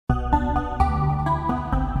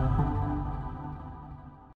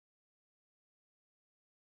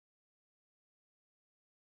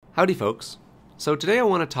Howdy folks. So today I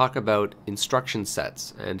want to talk about instruction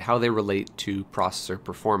sets and how they relate to processor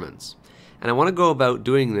performance. And I want to go about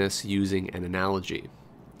doing this using an analogy.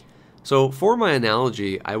 So for my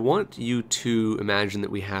analogy, I want you to imagine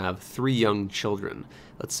that we have three young children.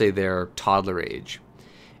 Let's say they're toddler age.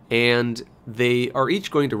 And they are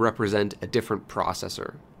each going to represent a different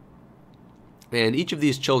processor. And each of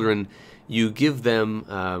these children, you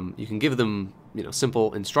can give them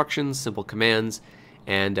simple instructions, simple commands,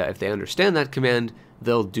 and if they understand that command,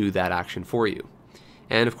 they'll do that action for you.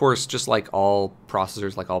 And of course, just like all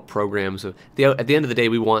processors, like all programs, at the end of the day,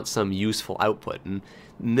 we want some useful output. And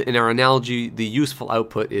in our analogy, the useful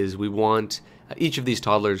output is we want each of these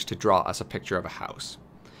toddlers to draw us a picture of a house.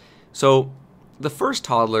 So the first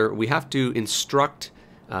toddler, we have to instruct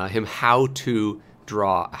him how to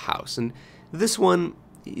draw a house. And this one,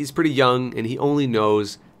 he's pretty young and he only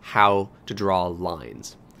knows how to draw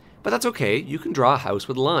lines. But that's okay, you can draw a house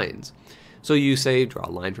with lines. So you say, draw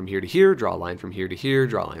a line from here to here, draw a line from here to here,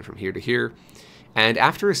 draw a line from here to here. And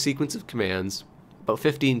after a sequence of commands, about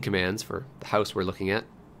 15 commands for the house we're looking at,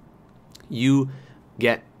 you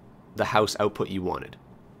get the house output you wanted.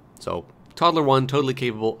 So toddler 1, totally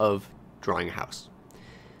capable of drawing a house.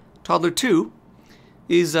 Toddler 2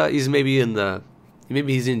 is maybe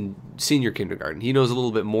he's in senior kindergarten. He knows a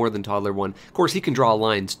little bit more than toddler 1. Of course, he can draw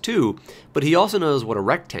lines too, but he also knows what a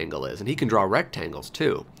rectangle is, and he can draw rectangles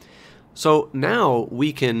too. So now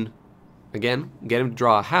we can, again, get him to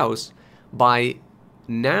draw a house by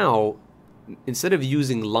now, instead of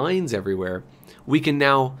using lines everywhere, we can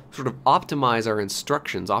now sort of optimize our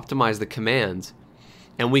instructions, optimize the commands,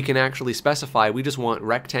 and we can actually specify, we just want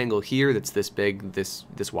rectangle here that's this big, this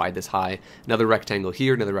wide, this high, another rectangle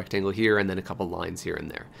here, and then a couple lines here and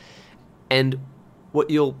there. And what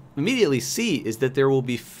you'll immediately see is that there will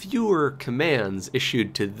be fewer commands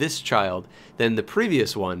issued to this child than the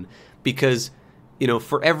previous one, because,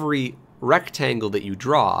 for every rectangle that you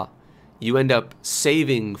draw, you end up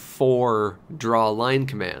saving 4 draw line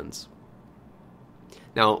commands.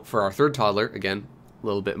 Now, for our third toddler, again, a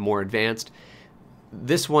little bit more advanced,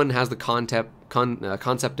 this one has the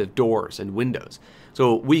concept of doors and windows.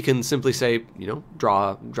 So we can simply say,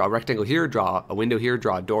 draw a rectangle here, draw a window here,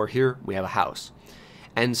 draw a door here, we have a house.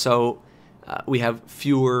 And so we have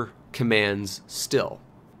fewer commands still.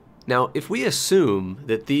 Now, if we assume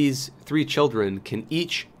that these 3 children can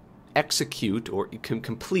each execute or can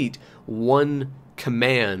complete 1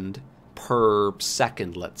 command per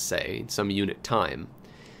second, let's say, some unit time,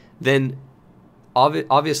 then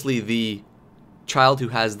obviously the child who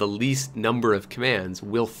has the least number of commands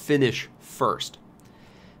will finish first.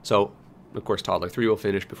 So, of course, toddler 3 will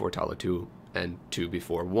finish before toddler 2 and 2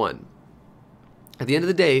 before 1. At the end of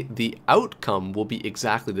the day, the outcome will be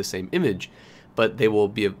exactly the same image, but they will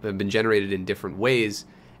have been generated in different ways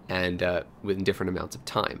and within different amounts of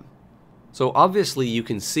time. So obviously you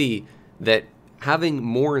can see that having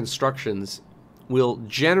more instructions will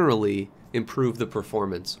generally improve the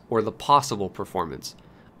performance or the possible performance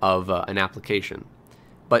of an application.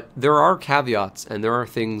 But there are caveats and there are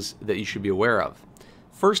things that you should be aware of.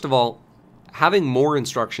 First of all, having more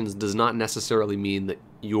instructions does not necessarily mean that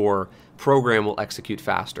your program will execute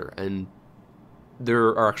faster, and there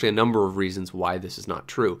are actually a number of reasons why this is not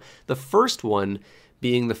true. The first one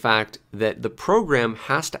being the fact that the program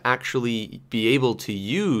has to actually be able to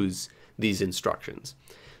use these instructions.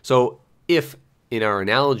 So if, in our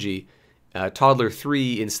analogy, toddler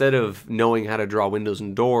 3, instead of knowing how to draw windows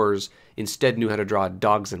and doors, instead knew how to draw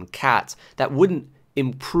dogs and cats, that wouldn't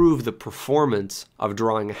improve the performance of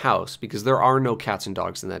drawing a house because there are no cats and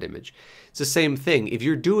dogs in that image. It's the same thing. If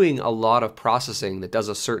you're doing a lot of processing that does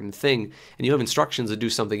a certain thing and you have instructions to do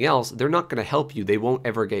something else, they're not going to help you. They won't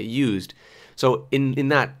ever get used. So in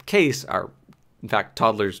that case, in fact,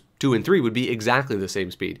 toddlers 2 and 3 would be exactly the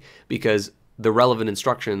same speed because the relevant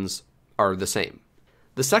instructions are the same.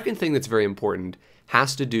 The second thing that's very important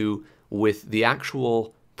has to do with the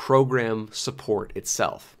actual program support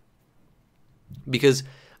itself. Because,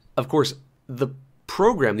 of course, the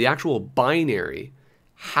program, the actual binary,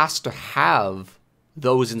 has to have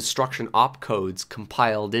those instruction opcodes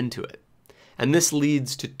compiled into it. And this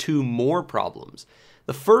leads to 2 more problems.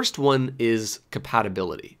 The first one is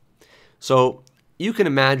compatibility. So you can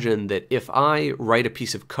imagine that if I write a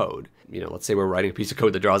piece of code, let's say we're writing a piece of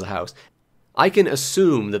code that draws a house, I can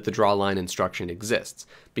assume that the draw line instruction exists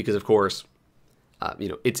because, of course,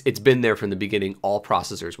 it's been there from the beginning. All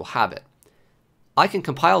processors will have it. I can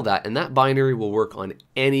compile that, and that binary will work on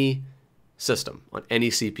any system, on any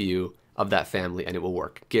CPU of that family, and it will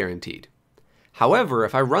work, guaranteed. However,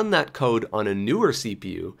 if I run that code on a newer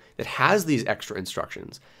CPU that has these extra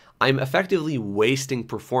instructions, I'm effectively wasting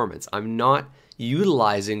performance. I'm not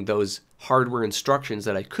utilizing those hardware instructions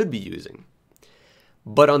that I could be using.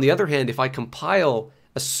 But on the other hand, if I compile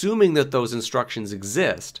assuming that those instructions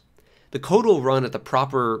exist, the code will run at the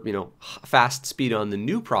proper, fast speed on the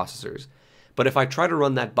new processors. But if I try to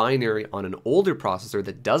run that binary on an older processor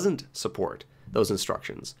that doesn't support those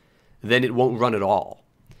instructions, then it won't run at all.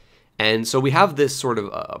 And so we have this sort of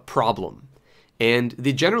a problem. And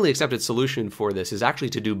the generally accepted solution for this is actually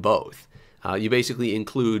to do both. You basically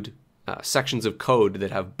include sections of code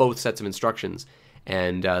that have both sets of instructions,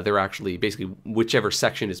 and they're actually basically whichever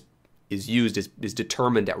section is used is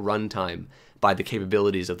determined at runtime by the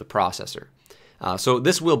capabilities of the processor. So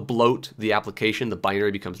this will bloat the application. The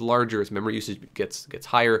binary becomes larger, its memory usage gets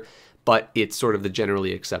higher, but it's sort of the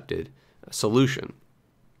generally accepted solution.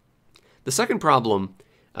 The second problem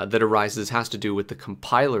that arises has to do with the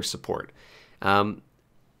compiler support. What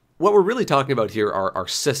we're really talking about here are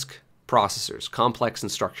CISC processors, complex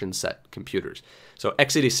instruction set computers. So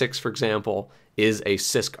x86, for example, is a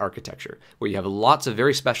CISC architecture where you have lots of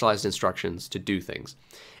very specialized instructions to do things.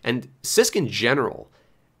 And CISC in general,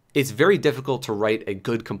 it's very difficult to write a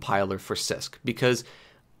good compiler for CISC because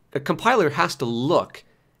a compiler has to look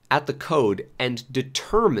at the code and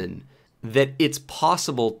determine that it's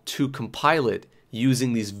possible to compile it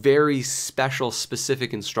using these very special,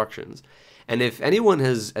 specific instructions. And if anyone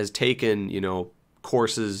has taken,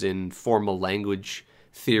 courses in formal language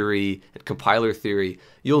theory and compiler theory,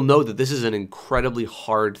 you'll know that this is an incredibly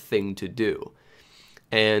hard thing to do.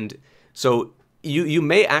 And so you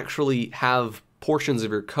may actually have portions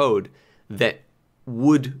of your code that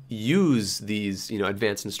would use these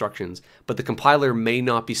advanced instructions, but the compiler may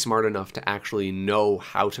not be smart enough to actually know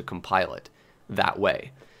how to compile it that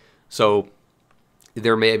way. So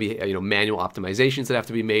there may be manual optimizations that have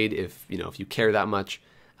to be made if you care that much,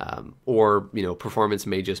 or performance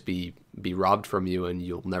may just be robbed from you and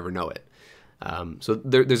you'll never know it. So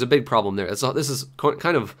there's a big problem there. This is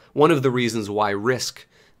kind of one of the reasons why RISC,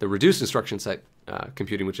 the reduced instruction set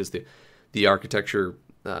computing, which is the architecture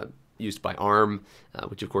used by ARM,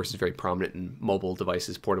 which of course is very prominent in mobile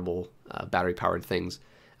devices, portable battery-powered things.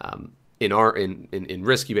 In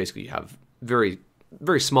RISC, you basically have very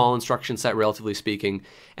small instruction set, relatively speaking,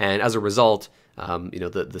 and as a result,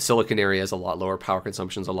 the silicon area is a lot lower, power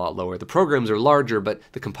consumption is a lot lower. The programs are larger, but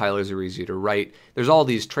the compilers are easier to write. There's all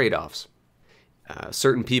these trade-offs.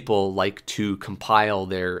 Certain people like to compile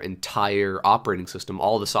their entire operating system,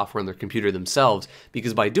 all the software on their computer themselves,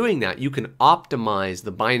 because by doing that, you can optimize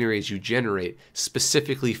the binaries you generate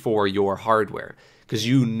specifically for your hardware, because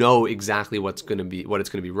you know exactly what it's going to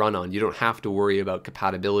be run on. You don't have to worry about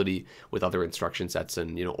compatibility with other instruction sets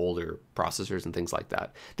and older processors and things like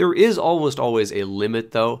that. There is almost always a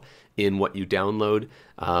limit though in what you download.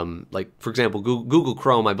 Like for example, Google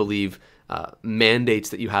Chrome, I believe, mandates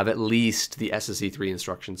that you have at least the SSE3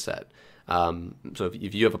 instruction set. So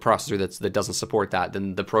if you have a processor that doesn't support that,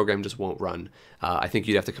 then the program just won't run. I think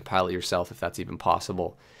you'd have to compile it yourself if that's even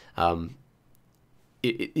possible.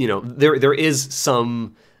 There is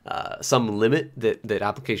some limit that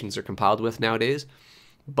applications are compiled with nowadays,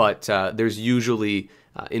 but there's usually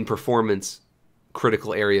in performance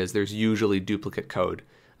critical areas, there's usually duplicate code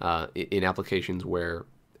in applications where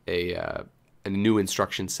a new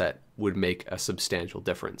instruction set would make a substantial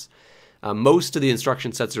difference. Most of the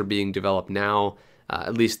instruction sets that are being developed now,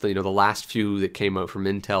 at least the last few that came out from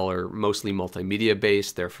Intel, are mostly multimedia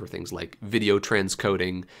based. They're for things like video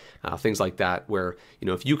transcoding, things like that, where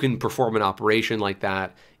if you can perform an operation like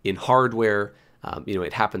that in hardware,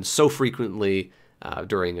 it happens so frequently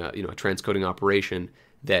during a transcoding operation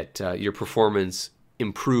that your performance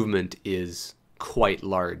improvement is quite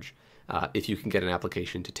large if you can get an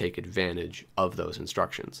application to take advantage of those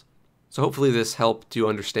instructions. So hopefully this helped you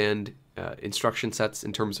understand instruction sets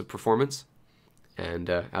in terms of performance. And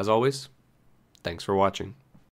as always, thanks for watching.